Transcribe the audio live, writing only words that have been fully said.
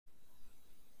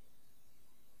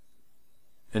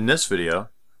In this video,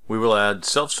 we will add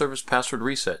self-service password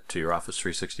reset to your Office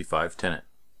 365 tenant.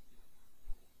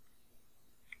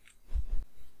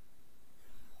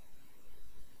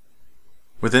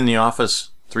 Within the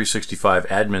Office 365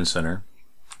 Admin Center,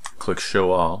 click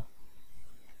Show All,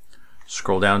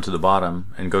 scroll down to the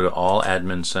bottom and go to All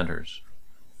Admin Centers.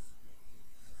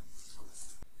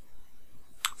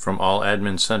 From All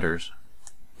Admin Centers,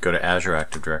 go to Azure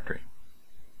Active Directory.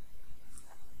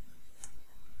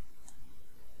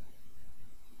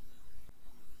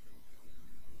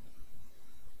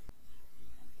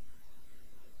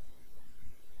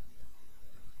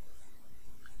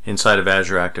 Inside of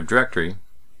Azure Active Directory,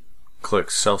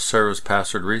 click Self-Service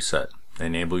Password Reset to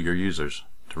enable your users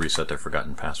to reset their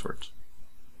forgotten passwords.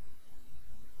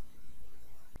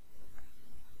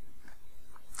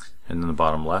 And in the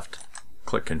bottom left,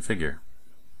 click Configure.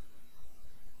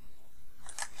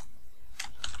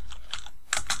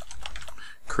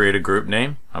 Create a group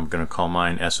name. I'm going to call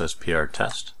mine SSPR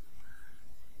Test.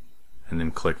 And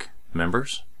then click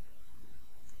Members.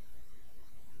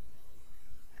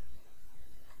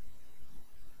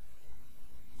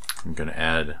 I'm going to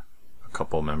add a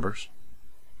couple members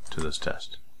to this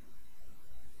test.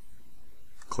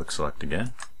 Click Select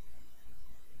again.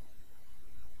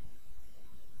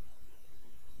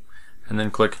 And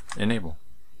then click Enable.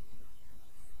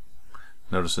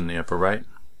 Notice in the upper right,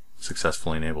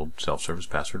 successfully enabled self-service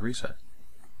password reset.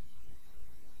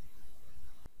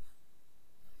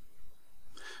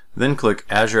 Then click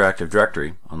Azure Active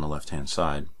Directory on the left-hand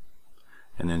side,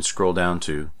 and then scroll down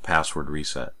to Password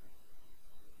Reset.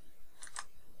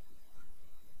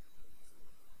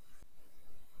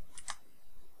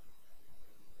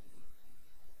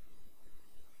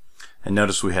 And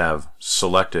notice we have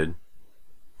selected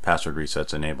password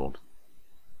resets enabled.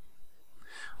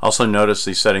 Also notice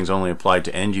these settings only apply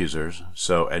to end users,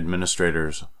 so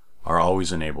administrators are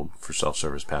always enabled for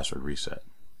self-service password reset.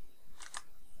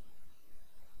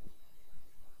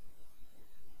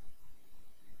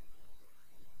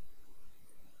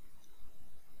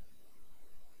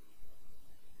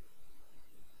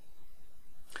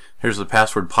 Here's the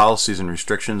password policies and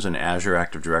restrictions in Azure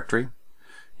Active Directory.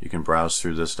 You can browse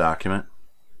through this document.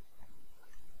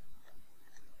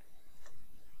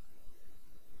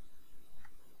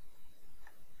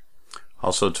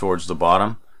 Also towards the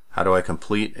bottom, how do I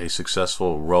complete a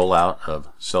successful rollout of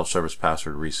self-service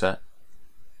password reset?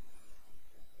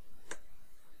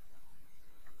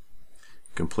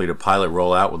 Complete a pilot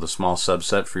rollout with a small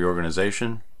subset for your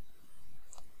organization.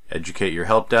 Educate your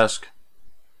help desk.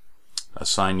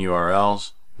 Assign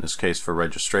URLs. In this case, for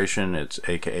registration, it's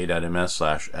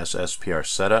aka.ms/sspr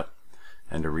setup,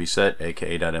 and to reset,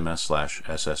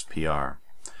 aka.ms/sspr.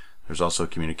 There's also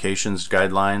communications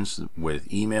guidelines with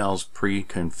emails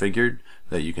pre-configured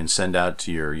that you can send out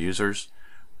to your users.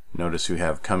 Notice you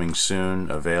have coming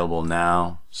soon, available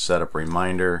now, setup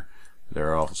reminder. There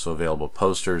are also available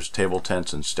posters, table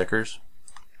tents, and stickers.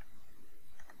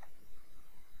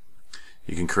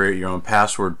 You can create your own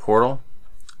password portal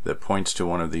that points to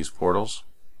one of these portals.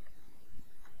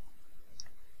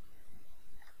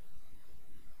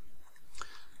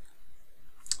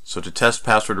 So to test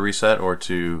password reset or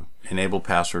to enable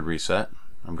password reset,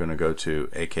 I'm going to go to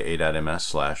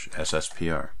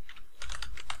aka.ms/sspr.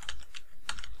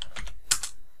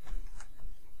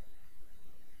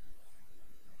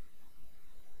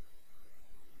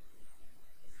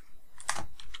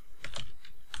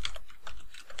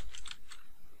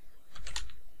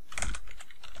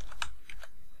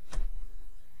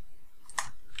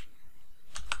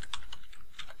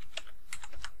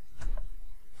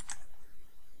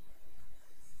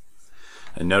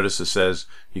 And notice it says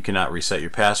you cannot reset your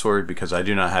password because I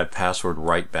do not have password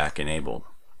write back enabled.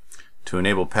 To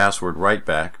enable password write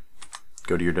back,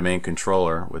 go to your domain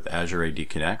controller with Azure AD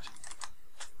Connect,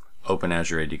 open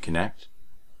Azure AD Connect,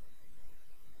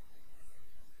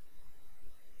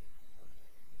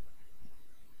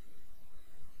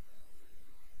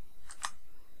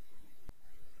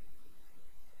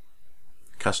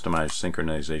 customize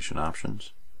synchronization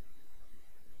options,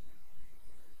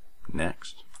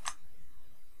 next.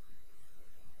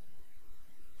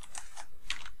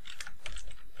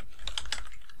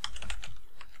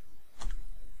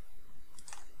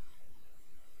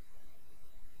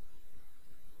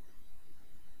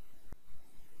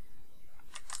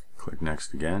 Click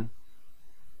Next again.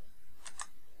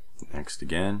 Next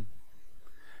again.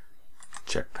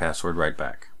 Check password write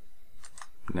back.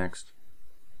 Next.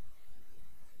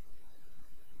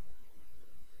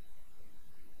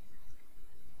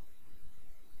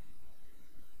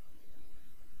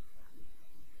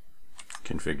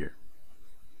 Configure.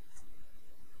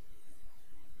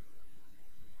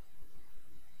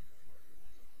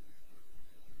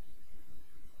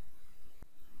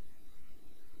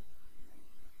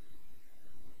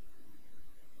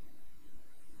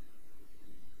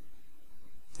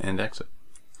 and exit.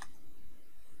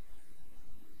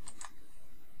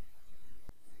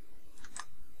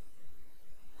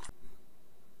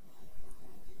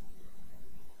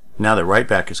 Now that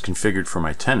writeback is configured for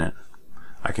my tenant,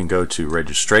 I can go to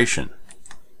registration,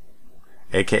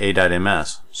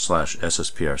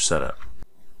 aka.ms/SSPR setup.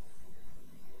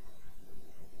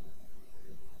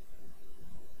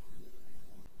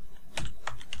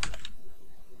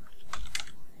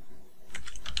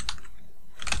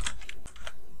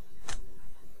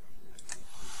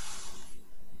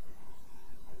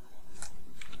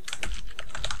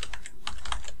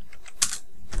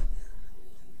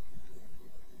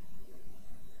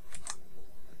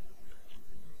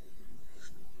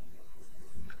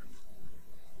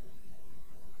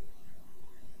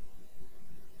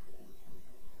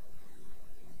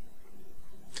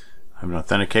 I have an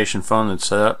authentication phone that's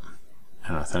set up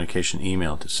and an authentication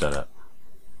email to set up.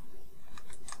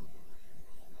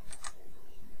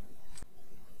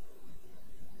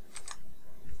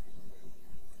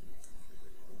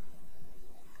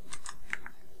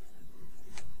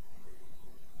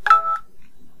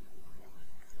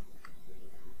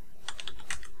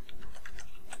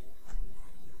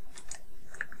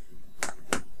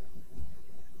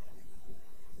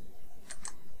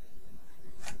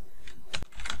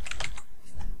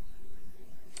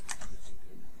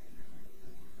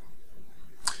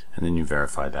 And then you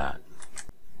verify that.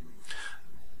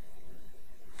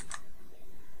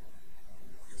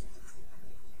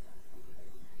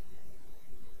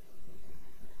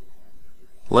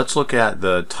 Let's look at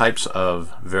the types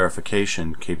of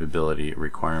verification capability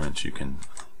requirements you can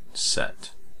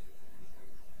set.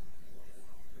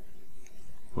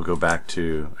 We'll go back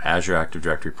to Azure Active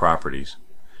Directory Properties,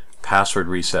 Password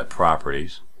Reset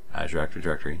Properties, Azure Active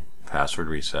Directory, Password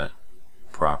Reset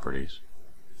Properties,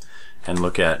 and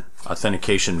look at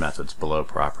authentication methods below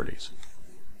Properties.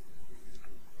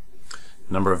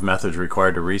 Number of methods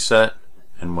required to reset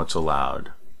and what's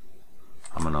allowed.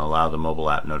 I'm going to allow the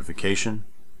mobile app notification,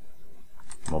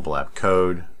 mobile app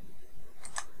code,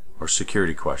 or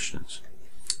security questions.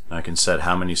 And I can set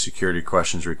how many security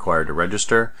questions required to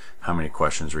register, how many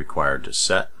questions required to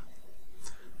set,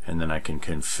 and then I can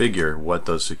configure what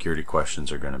those security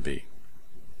questions are going to be.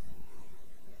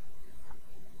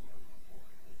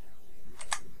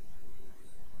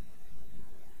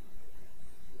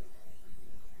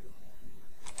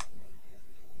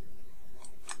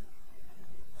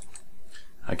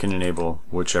 I can enable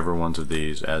whichever ones of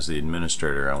these as the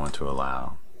administrator I want to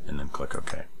allow, and then click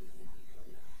OK.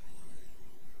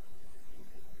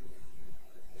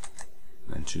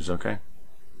 Then choose OK,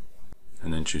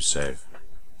 and then choose Save.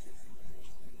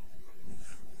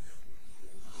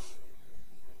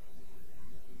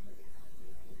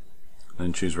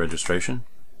 Then choose Registration.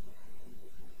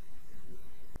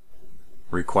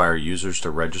 Require users to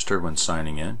register when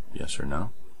signing in, yes or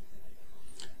no,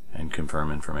 and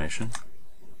confirm information.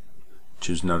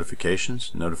 Choose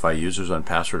Notifications. Notify users on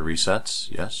password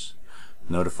resets. Yes.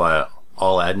 Notify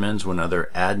all admins when other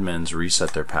admins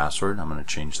reset their password. I'm going to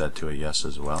change that to a yes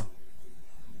as well.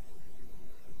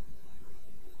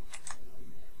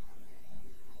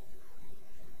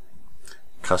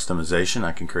 Customization.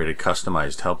 I can create a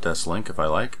customized help desk link if I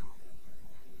like.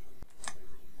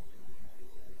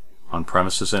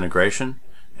 On-premises integration.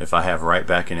 If I have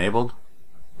writeback enabled,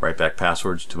 writeback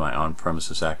passwords to my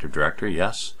on-premises Active Directory.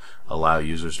 Yes. Allow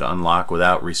users to unlock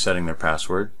without resetting their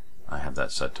password. I have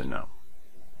that set to no.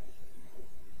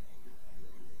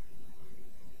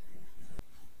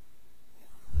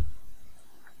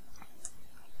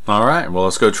 Alright, well,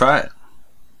 let's go try it.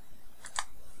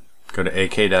 Go to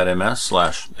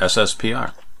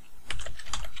ak.ms/SSPR.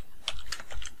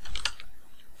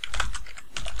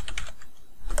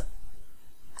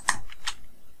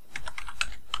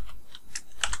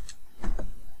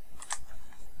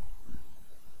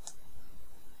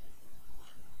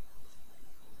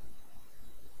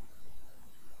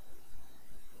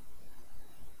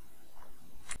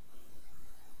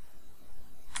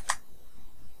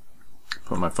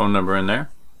 Put my phone number in there,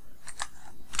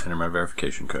 enter my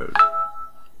verification code.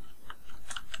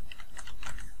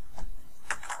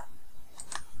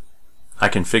 I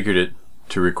configured it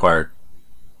to require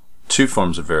 2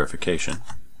 forms of verification.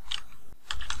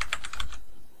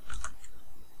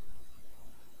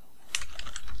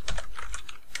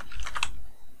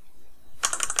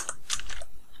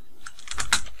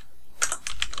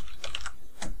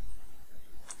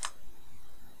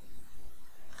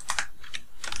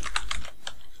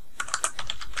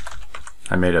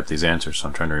 I made up these answers, so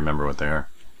I'm trying to remember what they are.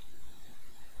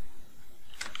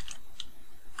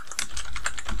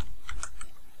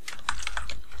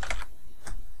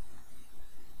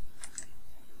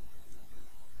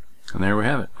 And there we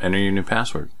have it. Enter your new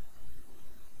password.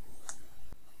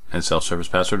 And self-service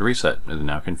password reset is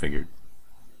now configured.